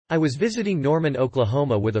I was visiting Norman,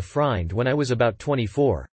 Oklahoma with a friend when I was about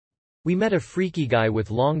 24. We met a freaky guy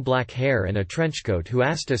with long black hair and a trenchcoat who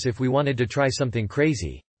asked us if we wanted to try something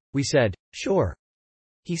crazy. We said, sure.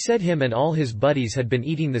 He said him and all his buddies had been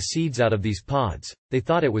eating the seeds out of these pods. They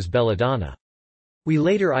thought it was belladonna. We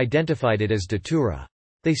later identified it as Datura.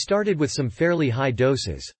 They started with some fairly high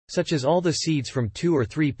doses, such as all the seeds from 2 or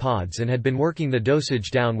 3 pods, and had been working the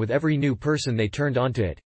dosage down with every new person they turned onto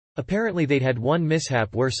it. Apparently they'd had one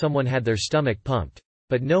mishap where someone had their stomach pumped,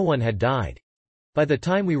 but no one had died. By the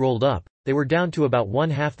time we rolled up, they were down to about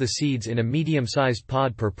 1/2 the seeds in a medium-sized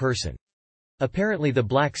pod per person. Apparently the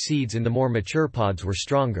black seeds in the more mature pods were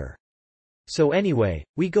stronger. So anyway,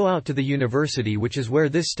 we go out to the university, which is where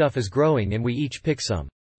this stuff is growing, and we each pick some.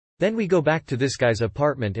 Then we go back to this guy's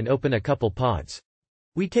apartment and open a couple pods.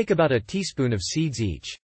 We take about a teaspoon of seeds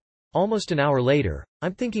each. Almost an hour later,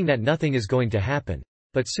 I'm thinking that nothing is going to happen.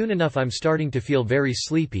 But soon enough I'm starting to feel very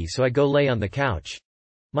sleepy, so I go lay on the couch.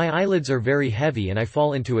 My eyelids are very heavy and I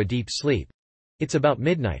fall into a deep sleep. It's about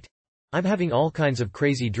midnight. I'm having all kinds of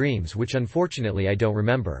crazy dreams which unfortunately I don't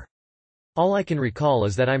remember. All I can recall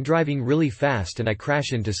is that I'm driving really fast and I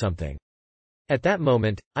crash into something. At that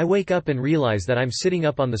moment, I wake up and realize that I'm sitting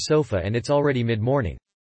up on the sofa and it's already mid-morning.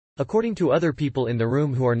 According to other people in the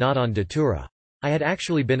room who are not on Datura, I had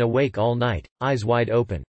actually been awake all night, eyes wide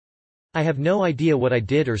open. I have no idea what I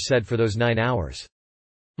did or said for those 9 hours.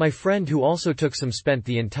 My friend who also took some spent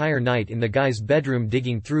the entire night in the guy's bedroom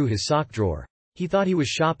digging through his sock drawer. He thought he was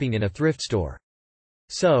shopping in a thrift store.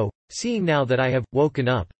 So, seeing now that I have woken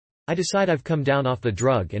up, I decide I've come down off the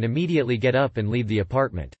drug and immediately get up and leave the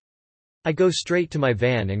apartment. I go straight to my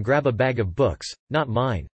van and grab a bag of books, not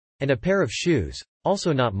mine, and a pair of shoes,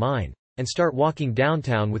 also not mine, and start walking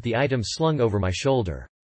downtown with the items slung over my shoulder.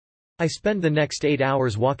 I spend the next 8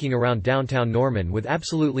 hours walking around downtown Norman with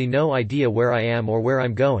absolutely no idea where I am or where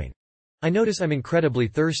I'm going. I notice I'm incredibly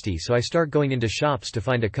thirsty, so I start going into shops to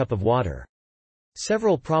find a cup of water.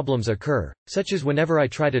 Several problems occur, such as whenever I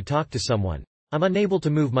try to talk to someone, I'm unable to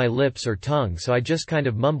move my lips or tongue, so I just kind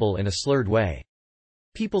of mumble in a slurred way.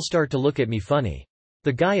 People start to look at me funny.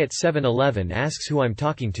 The guy at 7-Eleven asks who I'm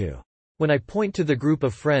talking to. When I point to the group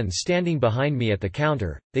of friends standing behind me at the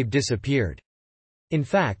counter, they've disappeared. In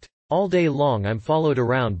fact, all day long I'm followed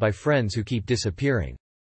around by friends who keep disappearing.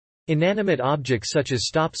 Inanimate objects such as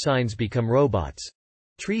stop signs become robots.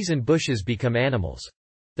 Trees and bushes become animals.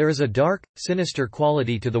 There is a dark, sinister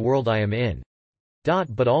quality to the world I am in.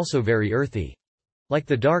 But also very earthy. Like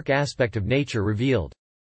the dark aspect of nature revealed.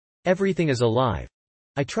 Everything is alive.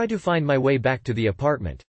 I try to find my way back to the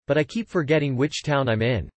apartment, but I keep forgetting which town I'm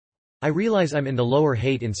in. I realize I'm in the Lower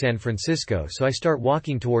Haight in San Francisco, so I start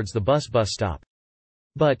walking towards the bus stop.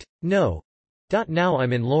 But, no. Now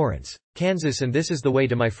I'm in Lawrence, Kansas, and this is the way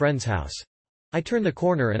to my friend's house. I turn the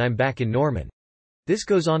corner and I'm back in Norman. This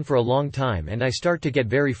goes on for a long time and I start to get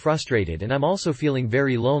very frustrated, and I'm also feeling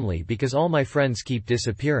very lonely because all my friends keep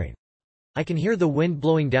disappearing. I can hear the wind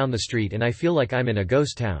blowing down the street and I feel like I'm in a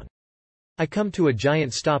ghost town. I come to a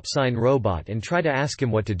giant stop sign robot and try to ask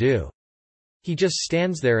him what to do. He just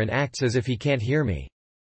stands there and acts as if he can't hear me.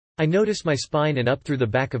 I notice my spine and up through the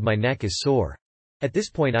back of my neck is sore. At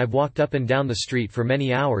this point I've walked up and down the street for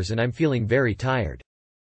many hours and I'm feeling very tired.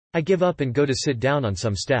 I give up and go to sit down on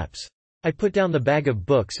some steps. I put down the bag of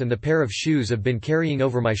books and the pair of shoes I've been carrying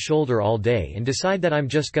over my shoulder all day and decide that I'm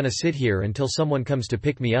just gonna sit here until someone comes to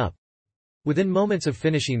pick me up. Within moments of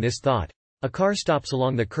finishing this thought, a car stops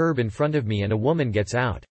along the curb in front of me and a woman gets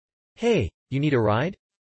out. Hey, you need a ride?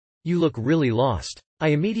 You look really lost. I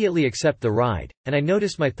immediately accept the ride, and I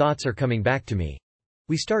notice my thoughts are coming back to me.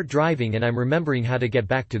 We start driving and I'm remembering how to get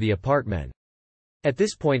back to the apartment. At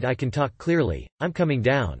this point I can talk clearly. I'm coming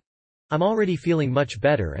down. I'm already feeling much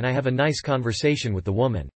better and I have a nice conversation with the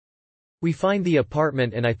woman. We find the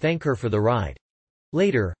apartment and I thank her for the ride.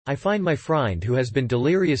 Later, I find my friend who has been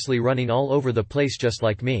deliriously running all over the place just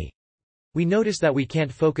like me. We notice that we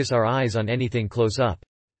can't focus our eyes on anything close up.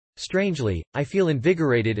 Strangely, I feel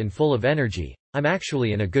invigorated and full of energy. I'm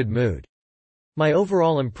actually in a good mood. My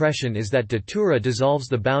overall impression is that Datura dissolves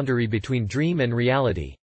the boundary between dream and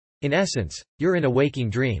reality. In essence, you're in a waking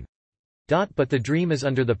dream. But the dream is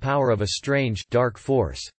under the power of a strange, dark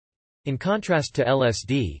force. In contrast to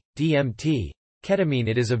LSD, DMT, ketamine,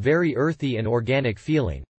 it is a very earthy and organic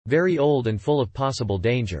feeling, very old and full of possible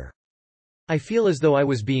danger. I feel as though I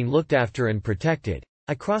was being looked after and protected.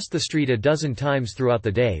 I crossed the street a dozen times throughout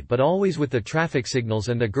the day, but always with the traffic signals,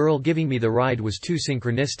 and the girl giving me the ride was too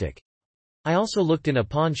synchronistic. I also looked in a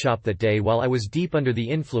pawn shop that day while I was deep under the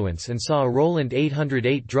influence and saw a Roland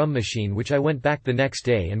 808 drum machine, which I went back the next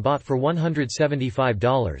day and bought for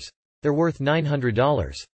 $175. They're worth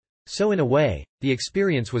 $900. So in a way, the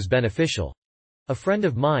experience was beneficial. A friend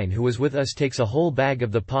of mine who was with us takes a whole bag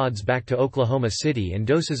of the pods back to Oklahoma City and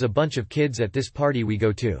doses a bunch of kids at this party we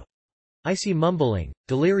go to. I see mumbling,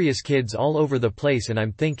 delirious kids all over the place and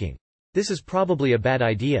I'm thinking, this is probably a bad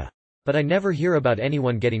idea. But I never hear about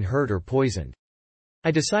anyone getting hurt or poisoned.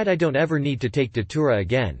 I decide I don't ever need to take Datura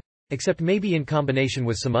again. Except maybe in combination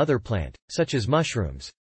with some other plant, such as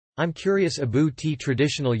mushrooms. I'm curious about tea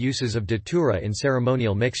traditional uses of Datura in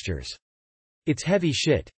ceremonial mixtures. It's heavy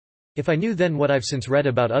shit. If I knew then what I've since read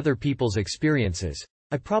about other people's experiences,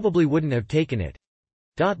 I probably wouldn't have taken it.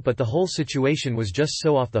 But the whole situation was just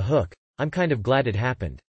so off the hook, I'm kind of glad it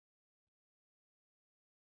happened.